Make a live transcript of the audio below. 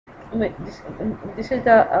this is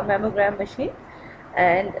the mammogram machine,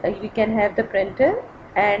 and we can have the printer,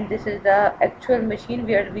 and this is the actual machine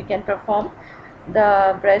where we can perform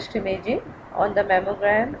the breast imaging on the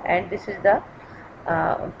mammogram, and this is the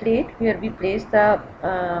plate where we place the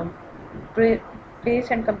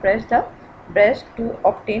place and compress the breast to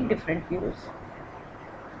obtain different views.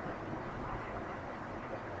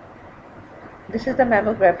 This is the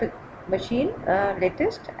mammographic machine,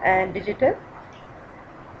 latest and digital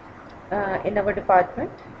in our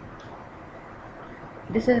department.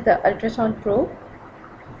 This is the ultrasound probe.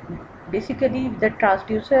 Basically, the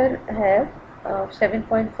transducer have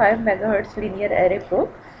 7.5 megahertz linear array probe,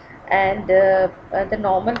 and the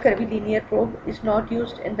normal curvilinear probe is not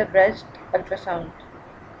used in the breast ultrasound.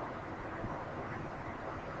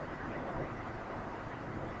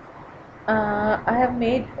 I have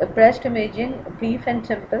made breast imaging brief and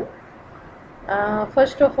simple.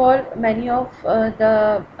 First of all, many of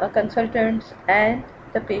the consultants and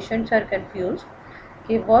the patients are confused.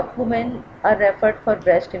 Okay, what women are referred for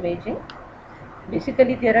breast imaging?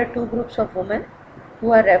 Basically, there are two groups of women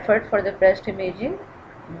who are referred for the breast imaging.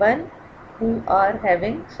 One who are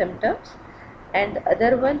having symptoms, and the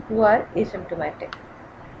other one who are asymptomatic.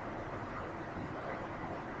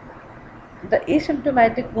 The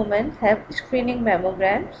asymptomatic women have screening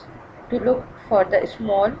mammograms to look for the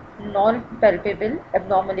small, non-palpable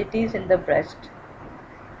abnormalities in the breast.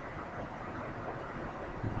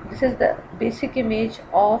 This is the basic image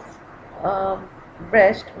of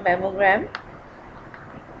breast mammogram.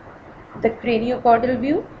 The craniocaudal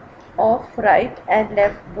view of right and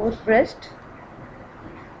left both breasts.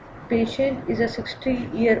 Patient is a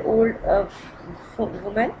 60-year-old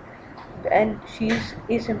woman, and she is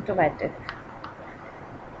asymptomatic.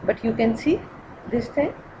 But you can see this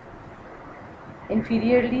thing.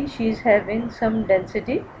 Inferiorly, she is having some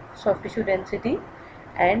density, soft tissue density,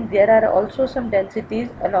 and there are also some densities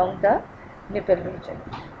along the nipple region.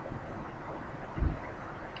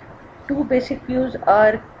 Two basic views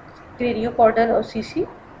are craniocaudal or CC,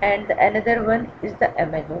 and another one is the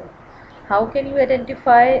MLO. How can you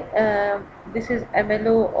identify this is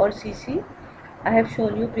MLO or CC? I have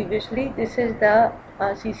shown you previously. This is the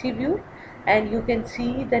CC view, and you can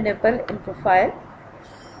see the nipple in profile,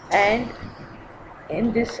 and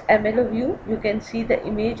in this MLO view you can see the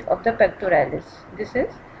image of the pectoralis. This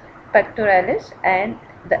is pectoralis, and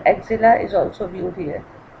the axilla is also viewed here.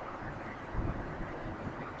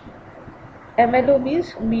 MLO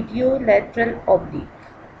means mediolateral oblique.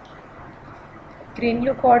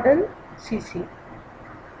 Craniocaudal, CC.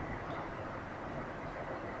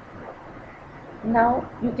 Now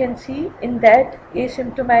you can see in that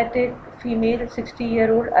asymptomatic female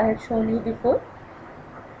 60-year-old I have shown you before.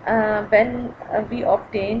 When we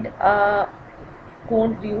obtained a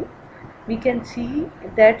cone view, we can see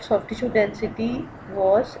that soft tissue density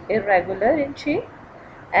was irregular in shape,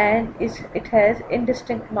 and it has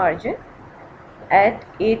indistinct margin at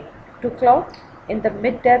 8 o'clock in the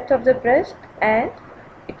mid depth of the breast, and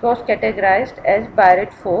it was categorized as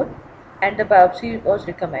Barrett 4, and the biopsy was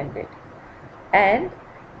recommended, and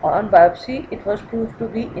on biopsy it was proved to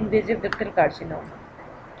be invasive ductal carcinoma.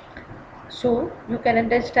 So you can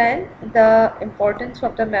understand the importance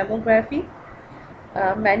of the mammography.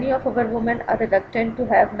 Many of our women are reluctant to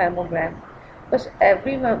have mammogram, but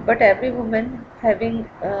every woman having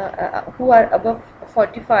who are above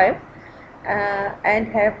 45 and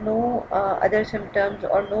have no other symptoms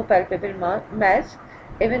or no palpable mass,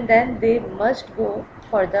 even then they must go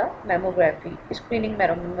for the mammography, screening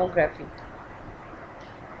mammography.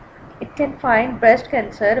 It can find breast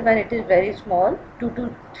cancer when it is very small, 2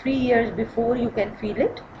 to 3 years before you can feel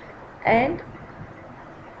it, and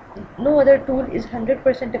no other tool is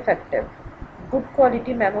 100% effective. Good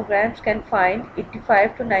quality mammograms can find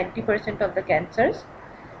 85 to 90% of the cancers,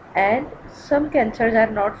 and some cancers are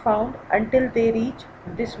not found until they reach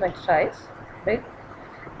this much size, right?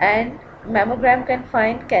 And mammogram can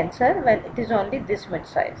find cancer when it is only this much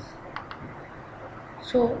size.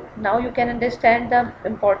 So now you can understand the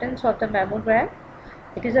importance of the mammogram.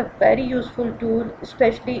 It is a very useful tool,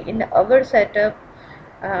 especially in our setup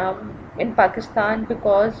in Pakistan,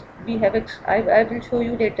 because we have I will show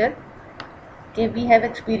you later. Okay, we have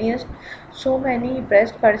experienced so many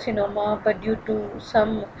breast carcinoma, but due to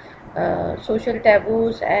some social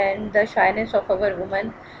taboos and the shyness of our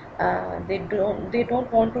women, they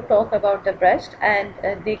don't want to talk about the breast, and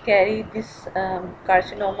they carry this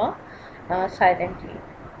carcinoma silently.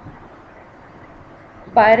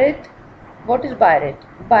 Barrett. What is Barrett?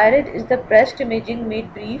 Barrett is the breast imaging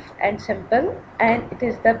made brief and simple, and it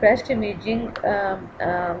is the breast imaging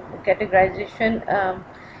categorization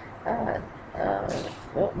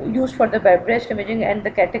used for the breast imaging and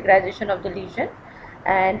the categorization of the lesion,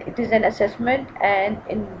 and it is an assessment and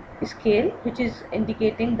in scale which is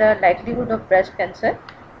indicating the likelihood of breast cancer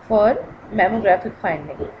for mammographic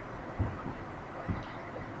finding.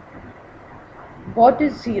 What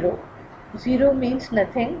is zero? Zero means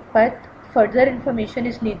nothing, but further information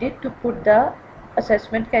is needed to put the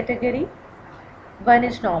assessment category. 1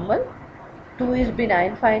 is normal, 2 is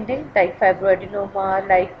benign finding like fibroadenoma,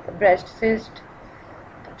 like breast cyst,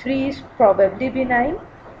 3 is probably benign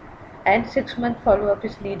and 6-month follow-up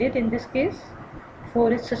is needed in this case,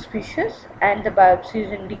 4 is suspicious and the biopsy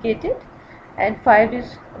is indicated, and 5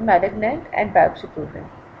 is malignant and biopsy proven.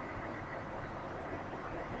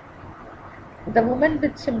 The women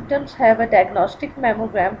with symptoms have a diagnostic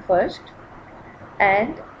mammogram first,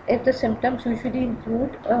 and if the symptoms usually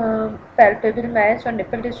include palpable mass or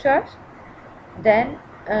nipple discharge, then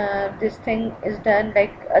this thing is done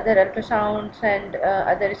like other ultrasounds and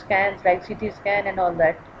other scans like CT scan and all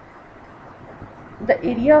that. The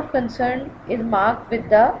area of concern is marked with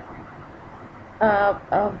the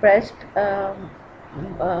breast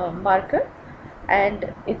marker,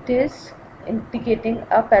 and it is indicating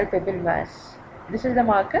a palpable mass. This is the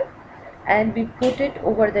marker, and we put it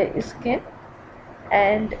over the skin,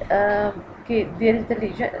 and okay, there is the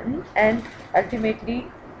lesion, and ultimately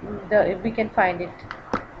we can find it.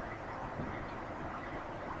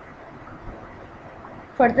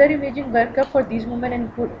 Further imaging workup for these women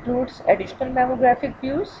includes additional mammographic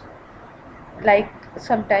views, like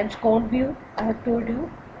sometimes cone view, I have told you.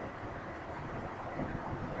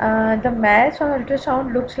 The mass on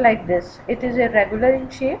ultrasound looks like this. It is irregular in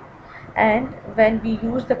shape, and when we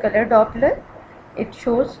use the color Doppler, it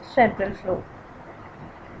shows central flow.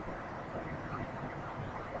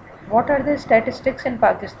 What are the statistics in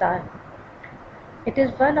Pakistan? It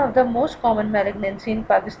is one of the most common malignancy in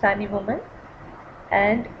Pakistani women,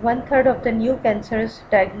 and 1/3 of the new cancers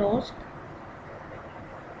diagnosed.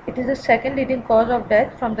 It is the second leading cause of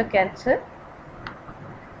death from the cancer.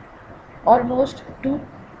 Almost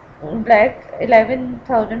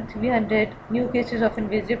 2,11,300 new cases of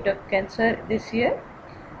invasive duct cancer this year,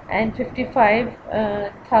 and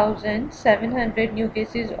 55,700 new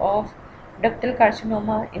cases of ductal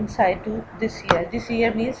carcinoma in situ this year. This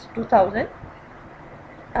year means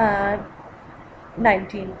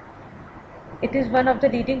 2019. It is one of the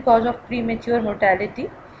leading cause of premature mortality.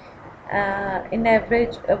 In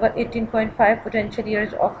average, over 18.5 potential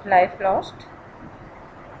years of life lost.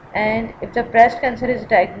 And if the breast cancer is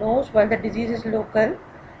diagnosed while the disease is local,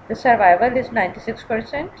 the survival is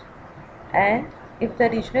 96%, and if the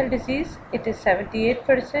regional disease, it is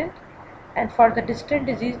 78%, and for the distant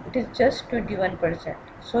disease, it is just 21%.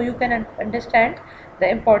 So you can understand the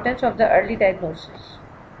importance of the early diagnosis.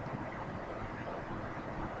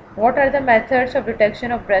 What are the methods of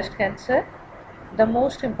detection of breast cancer? The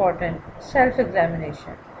most important,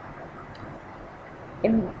 self-examination.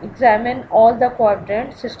 Examine all the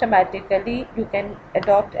quadrants systematically. You can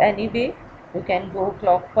adopt any way. You can go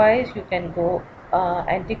clockwise, you can go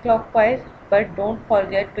anti-clockwise, but don't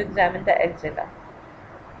forget to examine the axilla.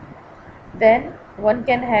 Then one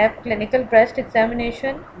can have clinical breast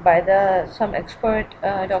examination by some expert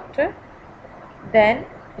doctor. Then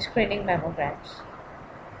screening mammograms.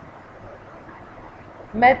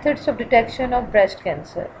 Methods of detection of breast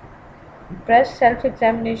cancer. Breast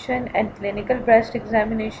self-examination and clinical breast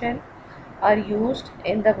examination are used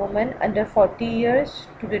in the woman under 40 years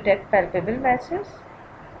to detect palpable masses.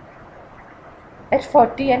 At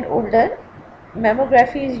 40 and older,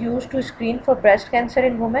 mammography is used to screen for breast cancer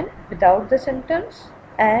in women without the symptoms,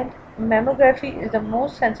 and mammography is the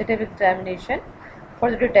most sensitive examination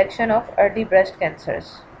for the detection of early breast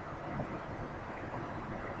cancers.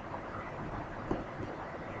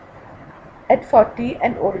 At 40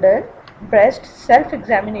 and older, breast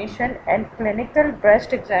self-examination and clinical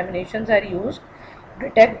breast examinations are used to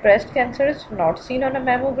detect breast cancers not seen on a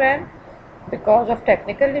mammogram because of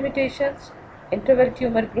technical limitations, interval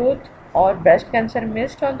tumor growth, or breast cancer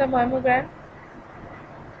missed on the mammogram.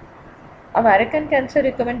 American Cancer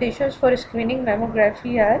recommendations for screening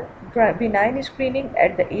mammography are benign screening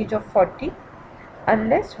at the age of 40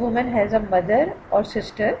 unless woman has a mother or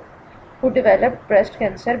sister who developed breast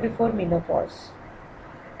cancer before menopause,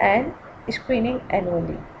 and screening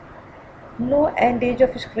annually. No end age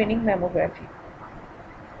of screening mammography.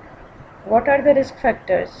 What are the risk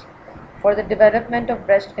factors for the development of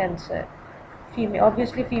breast cancer? Female,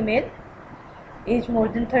 obviously female, age more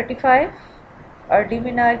than 35, early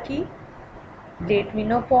menarche, late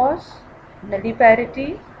menopause,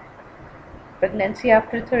 nulliparity, pregnancy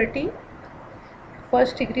after 30,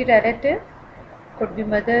 first degree relative, could be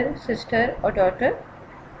mother, sister or daughter,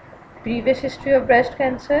 previous history of breast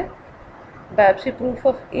cancer, biopsy proof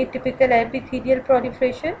of atypical epithelial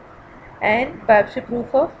proliferation, and biopsy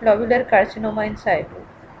proof of lobular carcinoma in situ.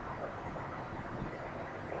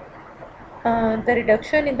 The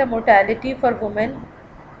reduction in the mortality for women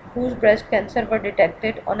whose breast cancer were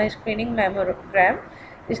detected on a screening mammogram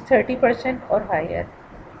is 30% or higher.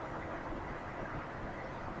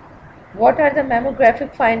 What are the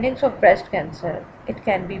mammographic findings of breast cancer? It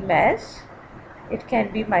can be mass, it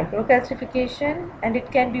can be microcalcification, and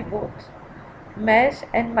it can be both mass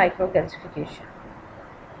and microcalcification.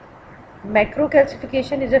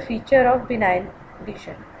 Macrocalcification is a feature of benign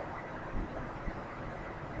lesion.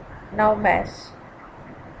 Now mass.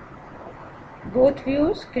 Both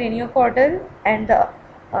views, craniocaudal and the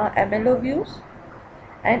MLO views,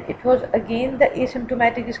 and it was again the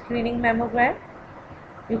asymptomatic screening mammogram.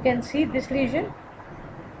 You can see this lesion.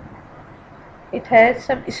 It has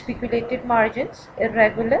some speculated margins,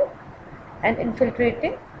 irregular and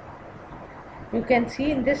infiltrating. You can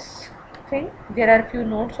see in this thing there are few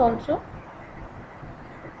nodes also.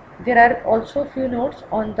 There are also few nodes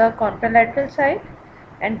on the contralateral side,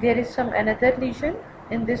 and there is some another lesion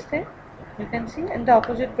in this thing. You can see in the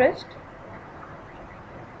opposite breast.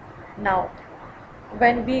 Now,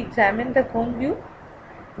 when we examine the cone view,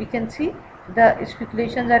 we can see the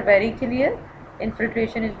speculations are very clear,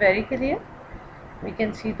 infiltration is very clear. We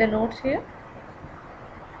can see the nodes here.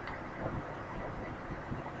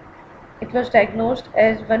 It was diagnosed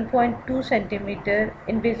as 1.2 centimeter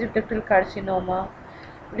invasive ductal carcinoma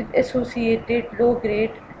with associated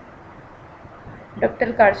low-grade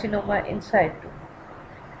ductal carcinoma in situ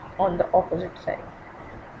on the opposite side.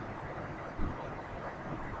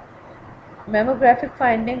 Mammographic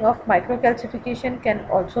finding of microcalcification can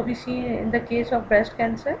also be seen in the case of breast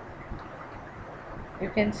cancer. You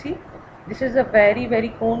can see this is a very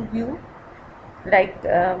cone view, like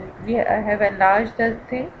we have enlarged the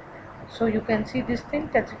thing, so you can see this thing,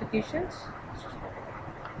 calcifications.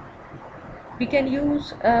 We can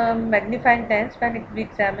use magnifying lens when we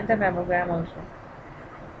examine the mammogram also.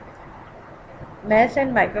 Mass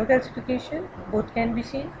and microcalcification both can be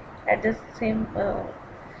seen at the same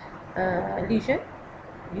lesion.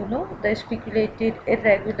 You know, the speculated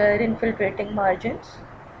irregular infiltrating margins,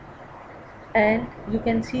 and you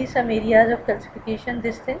can see some areas of calcification,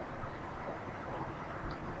 this thing.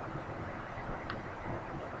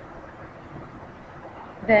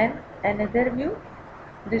 Then another view,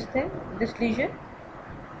 this thing, this lesion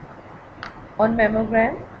on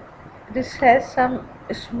mammogram. This has some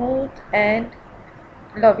smooth and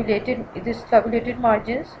lobulated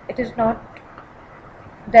margins. It is not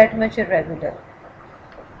that much irregular,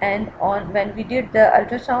 and on when we did the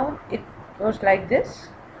ultrasound, it was like this,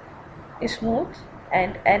 smooth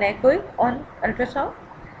and anechoic on ultrasound,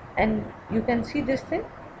 and you can see this thing.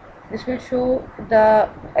 This will show the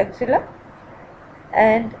axilla,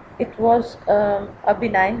 and it was a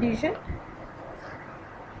benign lesion.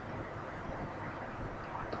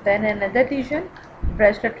 Then another lesion,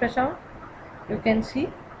 breast ultrasound. You can see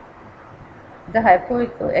the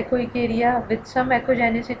hypoechoic area with some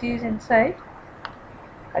echogenicities inside.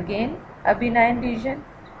 Again a benign lesion,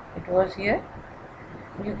 it was here.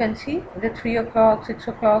 You can see the 3 o'clock, 6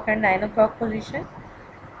 o'clock and 9 o'clock position.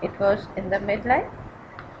 It was in the midline.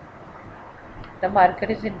 The marker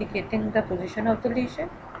is indicating the position of the lesion,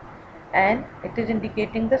 and it is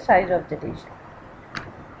indicating the size of the lesion.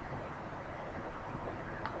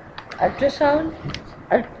 Ultrasound,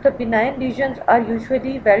 the benign lesions are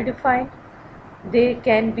usually well defined. They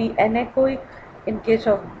can be anechoic in case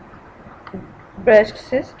of breast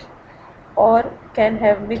cyst, or can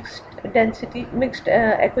have mixed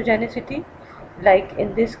echogenicity, like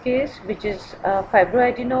in this case, which is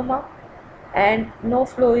fibroadenoma, and no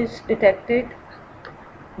flow is detected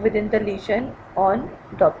within the lesion on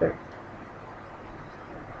Doppler.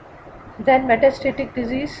 Then metastatic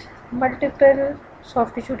disease, multiple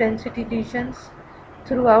soft tissue density lesions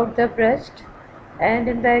throughout the breast and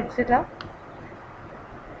in the axilla.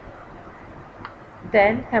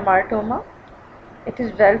 Then hematoma, it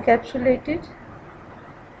is well capsulated,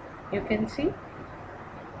 you can see.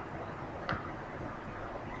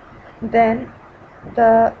 Then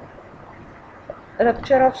the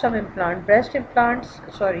rupture of some implant. Breast implants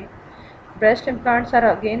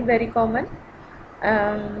are again very common,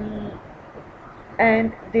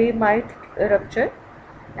 and they might rupture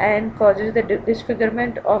and causes the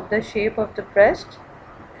disfigurement of the shape of the breast,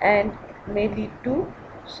 and may lead to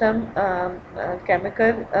some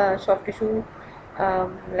chemical soft tissue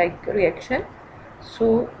like reaction.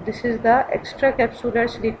 So this is the extracapsular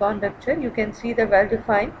silicone rupture. You can see the well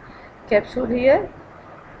defined capsule here,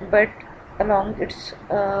 but along its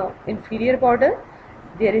inferior border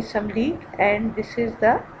there is some leak, and this is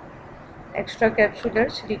the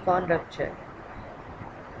extracapsular silicone rupture.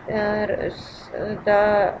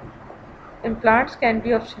 The implants can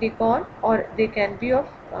be of silicone or they can be of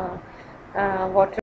water